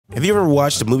Have you ever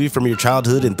watched a movie from your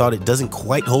childhood and thought it doesn't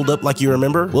quite hold up like you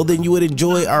remember? Well, then you would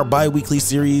enjoy our bi-weekly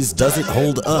series, Doesn't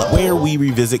Hold Up, where we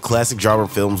revisit classic genre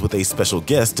films with a special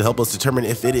guest to help us determine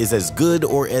if it is as good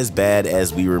or as bad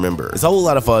as we remember. It's a whole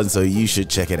lot of fun, so you should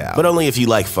check it out. But only if you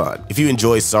like fun. If you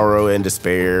enjoy sorrow and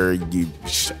despair,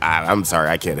 I'm sorry,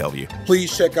 I can't help you.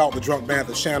 Please check out the Drunk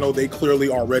Bantha channel. They clearly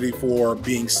are ready for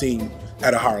being seen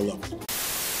at a higher level.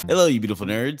 Hello, you beautiful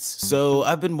nerds. So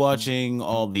I've been watching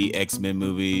all the X-Men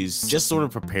movies, just sort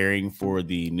of preparing for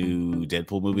the new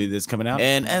Deadpool movie that's coming out.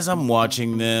 And as I'm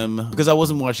watching them, because I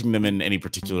wasn't watching them in any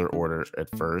particular order at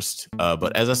first,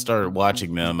 but as I started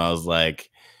watching them, I was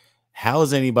like, how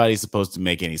is anybody supposed to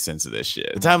make any sense of this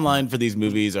shit? The timeline for these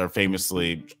movies are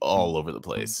famously all over the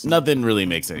place. Nothing really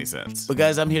makes any sense. But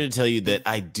guys, I'm here to tell you that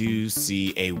I do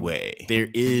see a way. There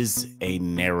is a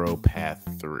narrow path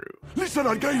through.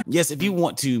 Yes, if you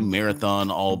want to marathon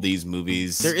all these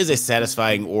movies, there is a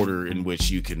satisfying order in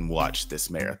which you can watch this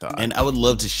marathon. And I would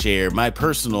love to share my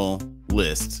personal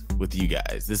list with you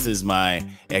guys. This is my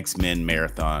X-Men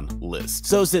marathon list.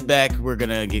 So sit back, we're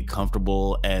gonna get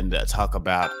comfortable and talk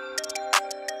about...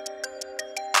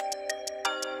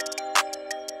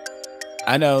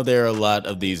 I know there are a lot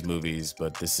of these movies,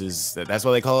 but that's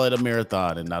why they call it a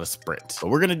marathon and not a sprint. But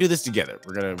we're gonna do this together.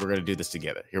 We're gonna do this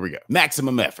together. Here we go.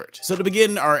 Maximum effort. So to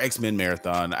begin our X-Men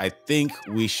marathon, I think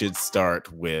we should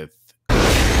start with...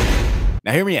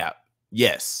 Now hear me out.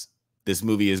 Yes, this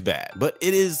movie is bad, but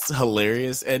it is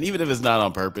hilarious, and even if it's not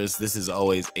on purpose, this is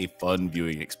always a fun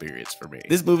viewing experience for me.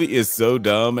 This movie is so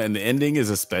dumb, and the ending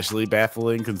is especially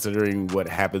baffling considering what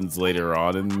happens later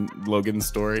on in Logan's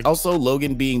story. Also,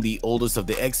 Logan being the oldest of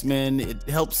the X-Men, it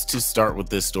helps to start with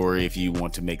this story if you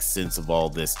want to make sense of all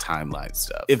this timeline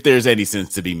stuff. If there's any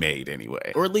sense to be made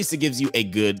anyway. Or at least it gives you a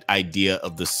good idea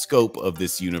of the scope of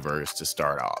this universe to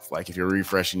start off. Like if you're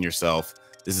refreshing yourself,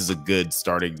 this is a good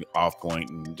starting off point,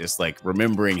 and just like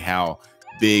remembering how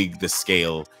big the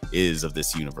scale is of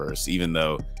this universe, even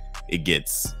though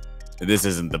this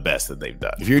isn't the best that they've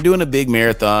done. If you're doing a big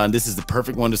marathon, this is the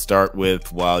perfect one to start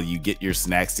with while you get your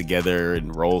snacks together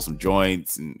and roll some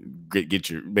joints and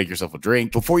make yourself a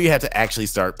drink before you have to actually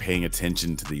start paying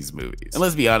attention to these movies. And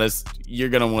let's be honest, you're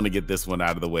gonna want to get this one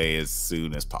out of the way as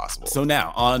soon as possible. So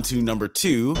now on to number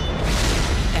 2.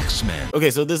 X-Men.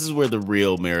 Okay, so this is where the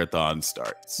real marathon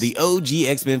starts. The OG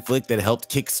X-Men flick that helped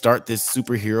kickstart this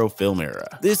superhero film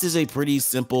era. This is a pretty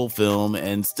simple film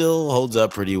and still holds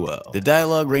up pretty well. The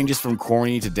dialogue ranges from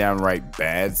corny to downright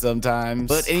bad sometimes,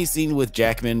 but any scene with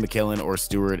Jackman, McKellen, or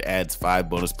Stewart adds 5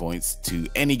 bonus points to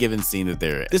any given scene that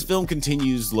they're in. This film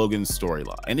continues Logan's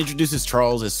storyline and introduces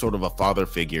Charles as sort of a father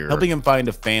figure, helping him find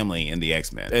a family in the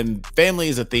X-Men. And family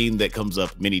is a theme that comes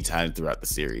up many times throughout the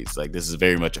series. Like this is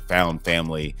very much a found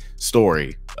family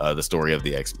story, the story of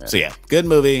the X-Men. So yeah, good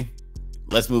movie.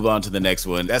 Let's move on to the next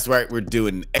one. That's right, we're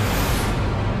doing...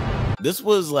 This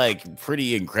was like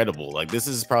pretty incredible. Like this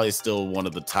is probably still one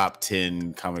of the top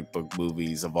 10 comic book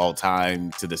movies of all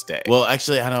time to this day. Well,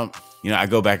 actually, I don't, I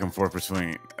go back and forth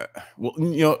between,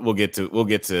 we'll get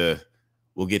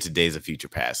to Days of Future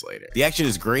Past later. The action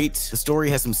is great. The story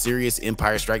has some serious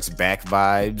Empire Strikes Back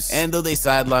vibes. And though they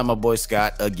sideline my boy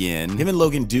Scott again, him and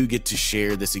Logan do get to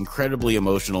share this incredibly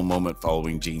emotional moment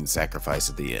following Jean's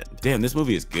sacrifice at the end. Damn, this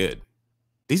movie is good.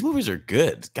 These movies are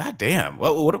good. God damn.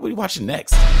 What are we watching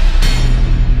next?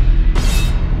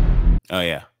 Oh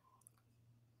yeah.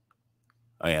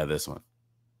 Oh yeah, this one.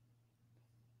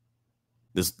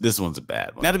 This one's a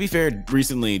bad one. Now, to be fair,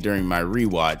 recently during my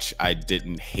rewatch, I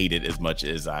didn't hate it as much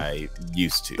as I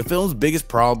used to. The film's biggest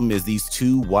problem is these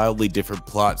two wildly different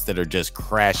plots that are just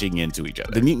crashing into each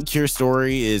other. The Mutant Cure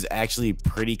story is actually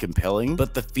pretty compelling,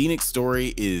 but the Phoenix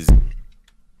story is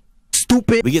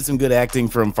stupid. We get some good acting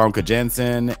from Famke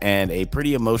Janssen and a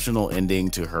pretty emotional ending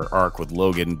to her arc with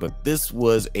Logan, but this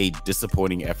was a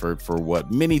disappointing effort for what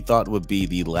many thought would be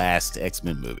the last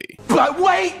X-Men movie. But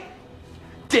wait!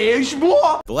 There's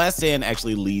more! The Last Stand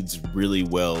actually leads really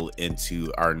well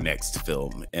into our next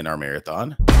film in our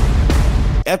marathon.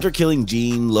 After killing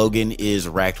Jean, Logan is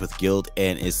racked with guilt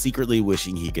and is secretly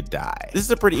wishing he could die. This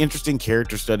is a pretty interesting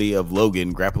character study of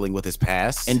Logan grappling with his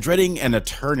past and dreading an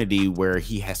eternity where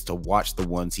he has to watch the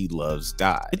ones he loves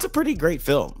die. It's a pretty great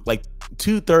film. Like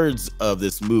 2/3 of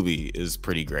this movie is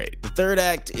pretty great. The third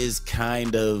act is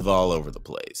kind of all over the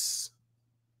place.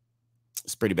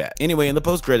 It's pretty bad. Anyway, in the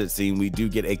post-credit scene, we do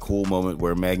get a cool moment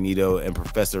where Magneto and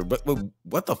Professor... But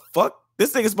what the fuck?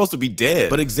 this thing is supposed to be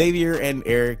dead. But Xavier and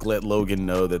Eric let Logan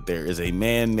know that there is a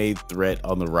man-made threat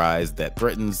on the rise that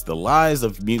threatens the lives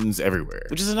of mutants everywhere,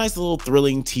 which is a nice little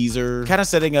thrilling teaser, kind of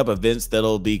setting up events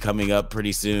that'll be coming up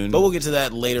pretty soon. But we'll get to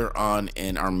that later on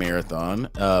in our marathon.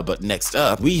 But next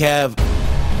up, we have...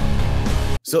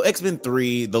 So X-Men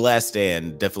 3, The Last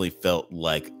Stand, definitely felt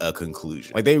like a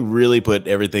conclusion. Like, they really put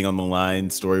everything on the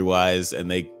line story-wise, and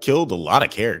they killed a lot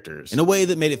of characters in a way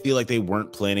that made it feel like they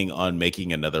weren't planning on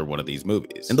making another one of these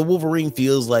movies. And the Wolverine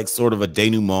feels like sort of a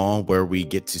denouement where we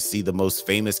get to see the most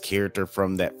famous character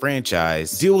from that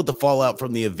franchise deal with the fallout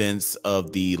from the events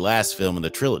of the last film in the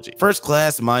trilogy. First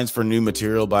Class mines for new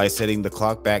material by setting the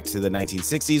clock back to the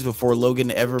 1960s before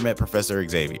Logan ever met Professor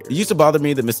Xavier. It used to bother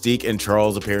me that Mystique and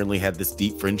Charles apparently had this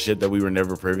deep friendship that we were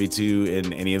never privy to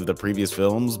in any of the previous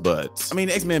films, but I mean,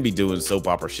 X-Men be doing soap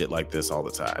opera shit like this all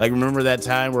the time. Like, remember that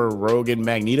time where Rogue and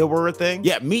Magneto were a thing?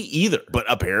 Yeah, me either, but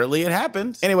apparently it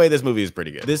happened. Anyway, this movie is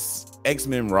pretty good. This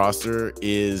X-Men roster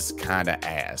is kind of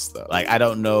ass though. Like, I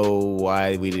don't know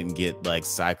why we didn't get like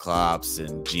Cyclops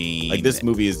and Jean. Like, this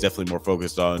movie is definitely more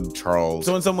focused on Charles.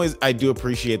 So in some ways, I do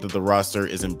appreciate that the roster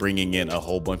isn't bringing in a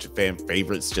whole bunch of fan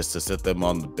favorites just to sit them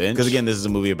on the bench. Because again, this is a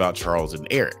movie about Charles and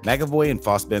Eric. McAvoy and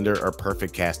Fassbender are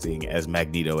perfect casting as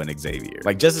Magneto and Xavier.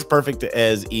 Like, just as perfect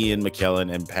as Ian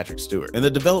McKellen and Patrick Stewart. And the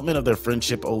development of their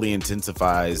friendship only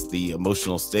intensifies the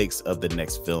emotional stakes of the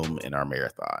next film in our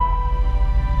marathon.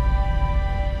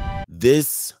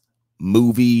 This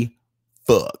movie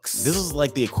fucks. This is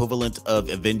like the equivalent of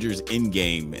Avengers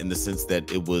Endgame in the sense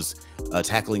that it was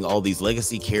tackling all these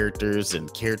legacy characters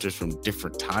and characters from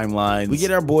different timelines. We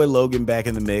get our boy Logan back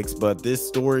in the mix, but this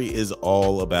story is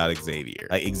all about Xavier.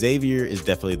 Like, Xavier is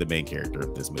definitely the main character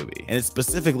of this movie, and it's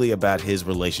specifically about his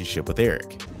relationship with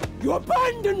Eric. You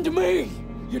abandoned me!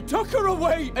 You took her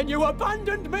away and you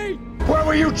abandoned me! Where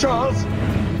were you, Charles?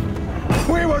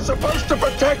 We were supposed to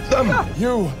protect them!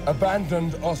 You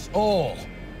abandoned us all.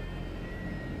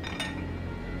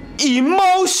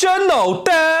 Emotional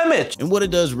damage. And what it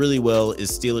does really well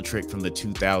is steal a trick from the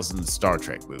 2000 Star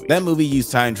Trek movie. That movie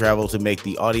used time travel to make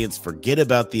the audience forget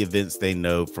about the events they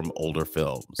know from older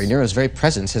films. Nero's very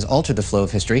presence has altered the flow of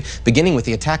history, beginning with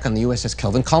the attack on the USS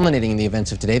Kelvin, culminating in the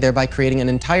events of today, thereby creating an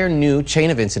entire new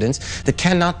chain of incidents that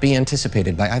cannot be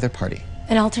anticipated by either party.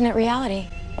 An alternate reality.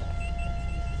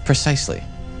 Precisely.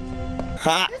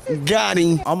 Ha! Got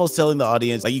him. Almost telling the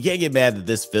audience, like, you can't get mad that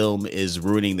this film is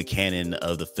ruining the canon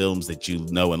of the films that you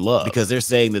know and love, because they're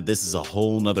saying that this is a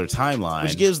whole nother timeline,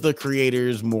 which gives the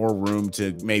creators more room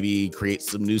to maybe create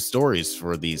some new stories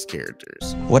for these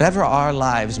characters. Whatever our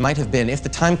lives might have been if the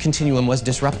time continuum was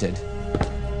disrupted,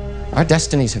 our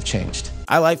destinies have changed.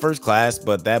 I like First Class,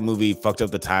 but that movie fucked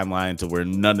up the timeline to where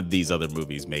none of these other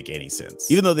movies make any sense.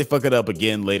 Even though they fuck it up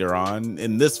again later on,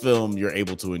 in this film, you're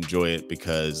able to enjoy it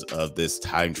because of this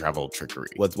time travel trickery.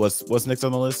 What's next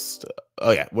on the list?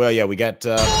 Oh yeah, well yeah, we got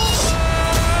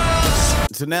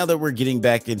so now that we're getting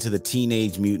back into the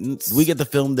Teenage Mutants, we get the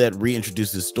film that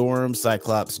reintroduces Storm,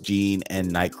 Cyclops, Jean,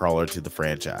 and Nightcrawler to the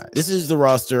franchise. This is the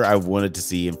roster I wanted to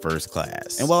see in First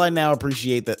Class. And while I now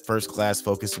appreciate that First Class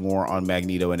focused more on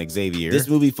Magneto and Xavier, this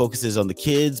movie focuses on the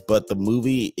kids, but the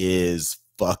movie is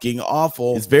fucking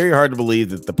awful. It's very hard to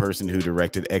believe that the person who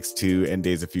directed X2 and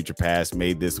Days of Future Past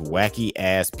made this wacky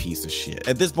ass piece of shit.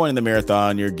 At this point in the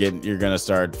marathon, you're gonna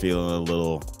start feeling a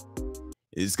little...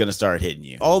 It's gonna start hitting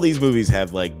you. All these movies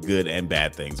have like good and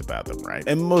bad things about them, right?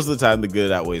 And most of the time the good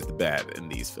outweighs the bad in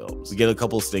these films. We get a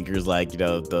couple stinkers like, you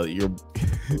know,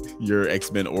 your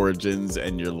X-Men Origins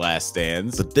and your Last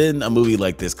Stands. But then a movie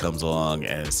like this comes along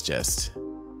and it's just,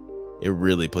 it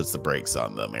really puts the brakes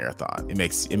on the marathon.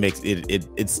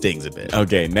 It stings a bit.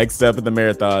 Okay, next up in the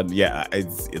marathon, yeah, I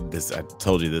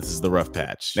told you this is the rough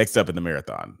patch. Next up in the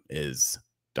marathon is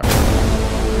Dark.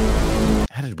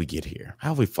 How did we get here? How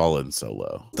have we fallen so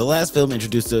low? The last film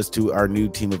introduced us to our new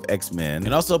team of X-Men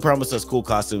and also promised us cool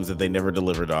costumes that they never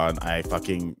delivered on.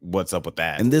 What's up with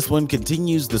that? And this one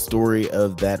continues the story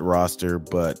of that roster,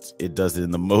 but it does it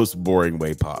in the most boring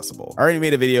way possible. I already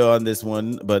made a video on this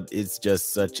one, but it's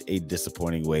just such a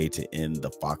disappointing way to end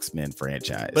the Fox-Men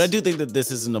franchise. But I do think that this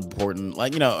is an important,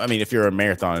 like, you know, I mean, if you're a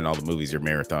marathon in all the movies, you're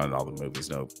marathon in all the movies,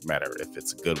 no matter if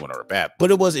it's a good one or a bad.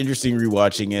 But it was interesting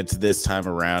rewatching it this time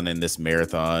around in this marathon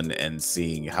and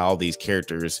seeing how these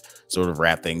characters sort of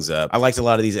wrap things up. I liked a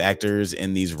lot of these actors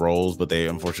in these roles, but they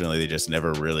just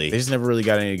never really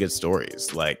got any good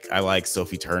stories. Like, I like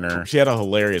Sophie Turner. She had a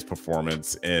hilarious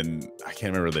performance in, I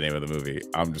can't remember the name of the movie.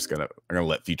 I'm gonna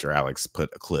let Future Alex put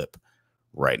a clip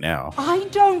right now. I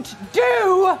don't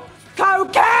do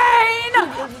Cocaine! He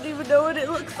doesn't even know what it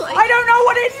looks like. I don't know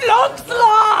what it looks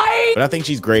like! But I think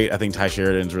she's great. I think Ty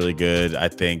Sheridan's really good. I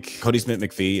think Cody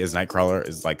Smith-McPhee as Nightcrawler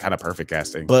is like kind of perfect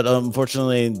casting. But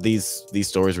unfortunately, these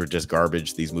stories were just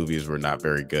garbage. These movies were not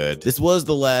very good. This was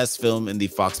the last film in the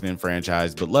Fox-Men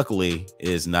franchise, but luckily it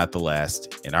is not the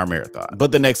last in our marathon.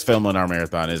 But the next film in our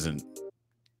marathon isn't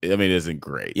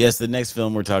great. Yes, the next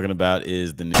film we're talking about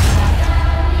is the new.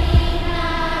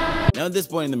 Now, at this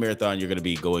point in the marathon, you're going to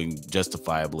be going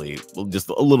justifiably just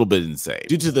a little bit insane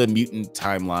due to the mutant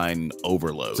timeline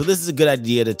overload. So this is a good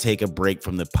idea to take a break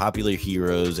from the popular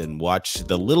heroes and watch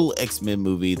the little X-Men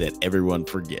movie that everyone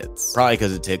forgets. Probably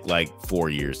because it took like 4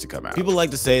 years to come out. People like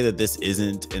to say that this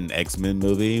isn't an X-Men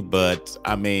movie, but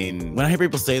I mean, when I hear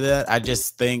people say that, I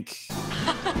just think...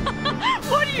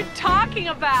 What are you talking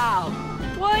about?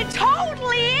 Well, it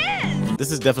totally is.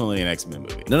 This is definitely an X-Men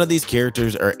movie. None of these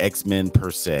characters are X-Men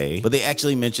per se, but they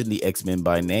actually mention the X-Men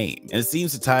by name. And it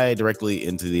seems to tie directly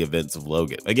into the events of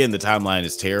Logan. Again, the timeline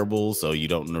is terrible, so you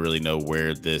don't really know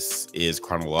where this is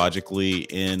chronologically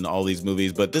in all these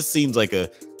movies, but this seems like a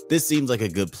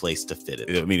good place to fit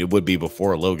it. I mean, it would be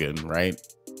before Logan, right?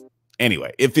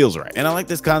 Anyway, it feels right. And I like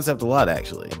this concept a lot,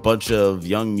 actually. A bunch of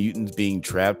young mutants being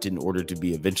trapped in order to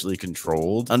be eventually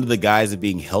controlled under the guise of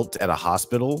being helped at a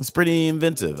hospital. It's pretty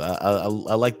inventive. I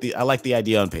like the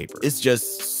idea on paper. It's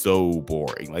just so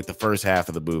boring. Like the first half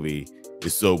of the movie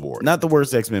is so boring. Not the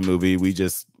worst X-Men movie. We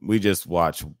just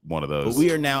watched one of those. But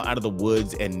we are now out of the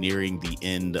woods and nearing the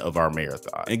end of our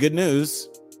marathon. And good news,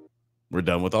 we're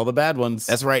done with all the bad ones.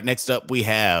 That's right. Next up, we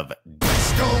have...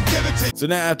 So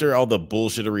now, after all the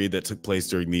bullshittery that took place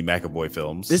during the McAvoy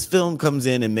films, this film comes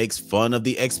in and makes fun of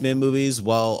the X-Men movies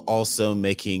while also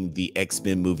making the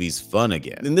X-Men movies fun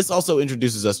again. And this also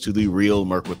introduces us to the real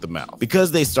Merc with the Mouth.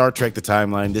 Because they Star Trek the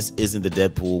timeline, this isn't the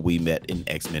Deadpool we met in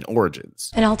X-Men Origins.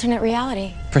 An alternate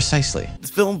reality. Precisely. This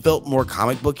film felt more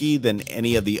comic booky than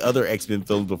any of the other X-Men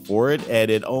films before it, and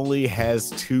it only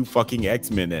has 2 fucking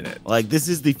X-Men in it. Like, this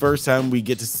is the first time we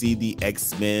get to see the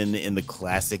X-Men in the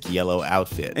classic yellow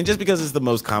outfit. And just because it's the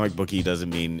most comic booky doesn't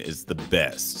mean it's the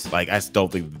best. Like, I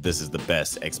don't think that this is the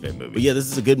best X-Men movie. But yeah,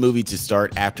 this is a good movie to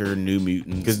start after New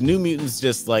Mutants, because New Mutants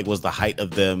just like was the height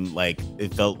of them. Like,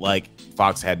 it felt like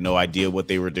Fox had no idea what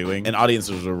they were doing, and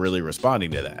audiences were really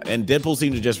responding to that. And Deadpool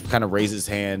seemed to just kind of raise his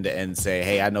hand and say,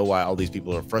 hey, I know why all these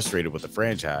people are frustrated with the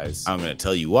franchise. I'm going to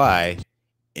tell you why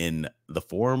in the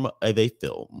form of a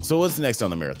film. So what's next on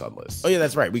the marathon list? Oh yeah,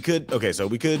 that's right. We could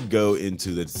go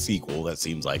into the sequel. That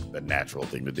seems like the natural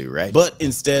thing to do, right? But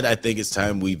instead, I think it's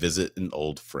time we visit an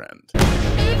old friend.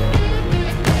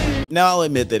 Now, I'll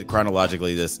admit that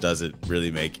chronologically, this doesn't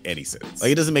really make any sense.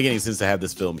 Like, it doesn't make any sense to have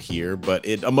this film here, but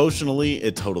emotionally,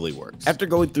 it totally works. After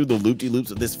going through the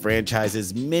loop-de-loops of this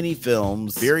franchise's many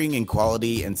films, varying in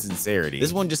quality and sincerity,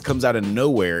 this one just comes out of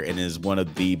nowhere and is one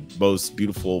of the most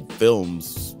beautiful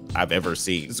films I've ever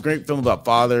seen. It's a great film about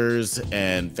fathers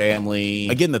and family.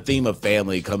 Again, the theme of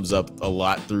family comes up a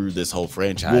lot through this whole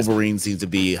franchise. Wolverine seems to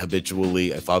be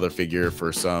habitually a father figure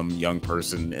for some young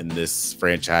person in this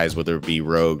franchise, whether it be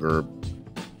Rogue or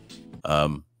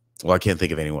well, I can't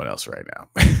think of anyone else right now.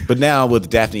 But now with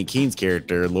Daphne Keene's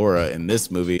character, Laura, in this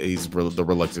movie, he's the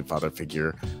reluctant father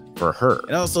figure for her.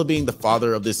 And also being the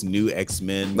father of this new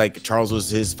X-Men. Like, Charles was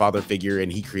his father figure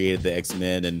and he created the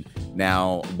X-Men, and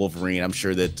now Wolverine, I'm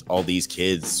sure that all these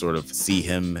kids sort of see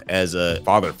him as a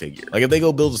father figure. Like, if they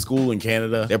go build a school in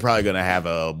Canada, they're probably gonna have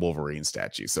a Wolverine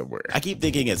statue somewhere. I keep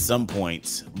thinking at some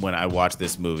point when I watch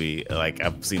this movie, like,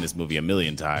 I've seen this movie a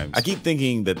million times, I keep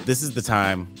thinking that this is the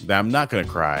time that I'm not gonna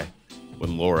cry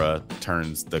when Laura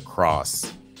turns the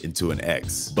cross into an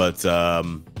X. But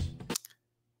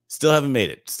still haven't made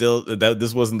it. Still,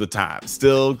 this wasn't the time.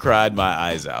 Still cried my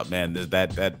eyes out, man.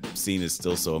 That scene is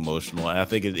still so emotional, and I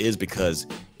think it is because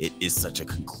it is such a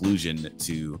conclusion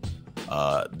to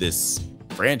this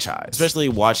franchise. Especially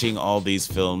watching all these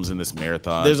films in this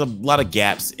marathon, there's a lot of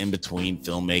gaps in between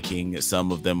filmmaking.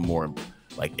 Some of them more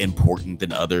like important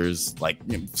than others. Like,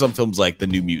 you know, some films like The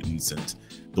New Mutants and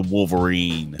The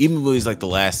Wolverine, even movies like The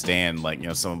Last Stand, like, you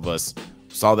know, some of us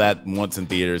saw that once in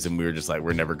theaters and we were just like,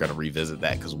 we're never going to revisit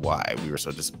that because why? We were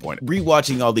so disappointed.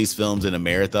 Rewatching all these films in a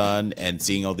marathon and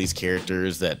seeing all these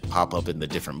characters that pop up in the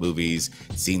different movies,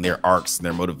 seeing their arcs and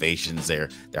their motivations, their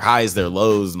highs, their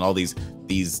lows, and all these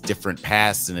different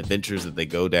paths and adventures that they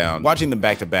go down. Watching them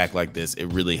back to back like this, it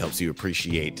really helps you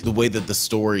appreciate the way that the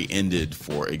story ended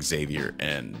for Xavier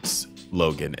and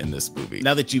Logan in this movie.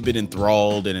 Now that you've been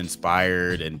enthralled and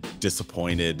inspired and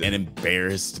disappointed and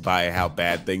embarrassed by how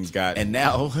bad things got, and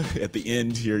now at the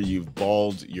end here, you've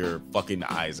bawled your fucking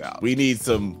eyes out. We need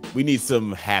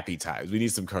some happy times. We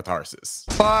need some catharsis.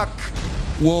 Fuck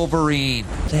Wolverine.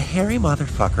 The hairy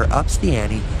motherfucker ups the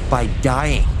ante by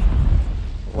dying.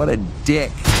 What a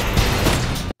dick.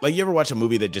 Like, you ever watch a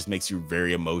movie that just makes you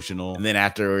very emotional, and then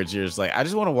afterwards you're just like, I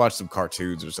just want to watch some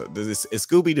cartoons or something. Is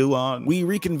Scooby-Doo on? We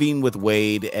reconvene with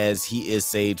Wade as he is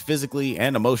saved physically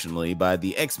and emotionally by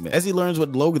the X-Men, as he learns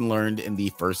what Logan learned in the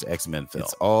first X-Men film.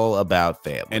 It's all about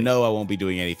family. And no, I won't be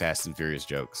doing any Fast and Furious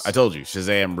jokes. I told you,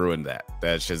 Shazam ruined that.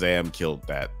 Shazam killed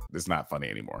that. It's not funny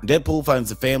anymore. Deadpool finds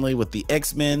a family with the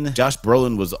X-Men. Josh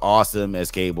Brolin was awesome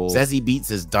as Cable. As he beats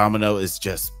his Domino is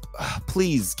just...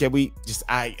 please, can we just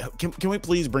can we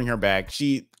please bring her back?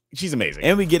 She's amazing.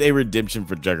 And we get a redemption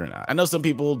for Juggernaut. I know some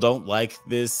people don't like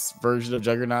this version of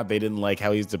Juggernaut. They didn't like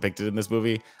how he's depicted in this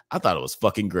movie. I thought it was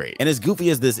fucking great. And as goofy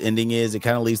as this ending is, it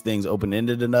kind of leaves things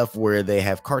open-ended enough where they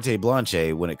have carte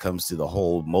blanche when it comes to the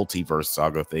whole multiverse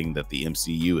saga thing that the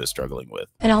MCU is struggling with.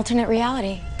 An alternate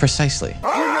reality. Precisely. All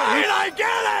right, I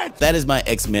get it! That is my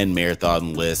X-Men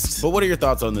marathon list. But what are your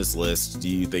thoughts on this list? Do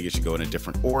you think it should go in a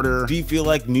different order? Do you feel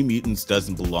like New Mutants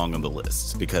doesn't belong on the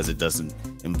list because it doesn't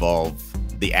involve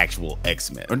the actual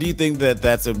X-Men? Or do you think that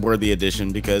that's a worthy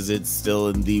addition because it's still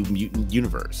in the mutant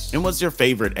universe? And what's your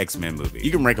favorite X-Men movie?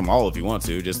 You can rank them all if you want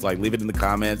to. Just like leave it in the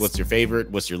comments. What's your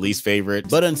favorite? What's your least favorite?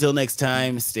 But until next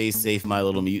time, stay safe, my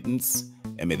little mutants,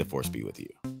 and may the force be with you.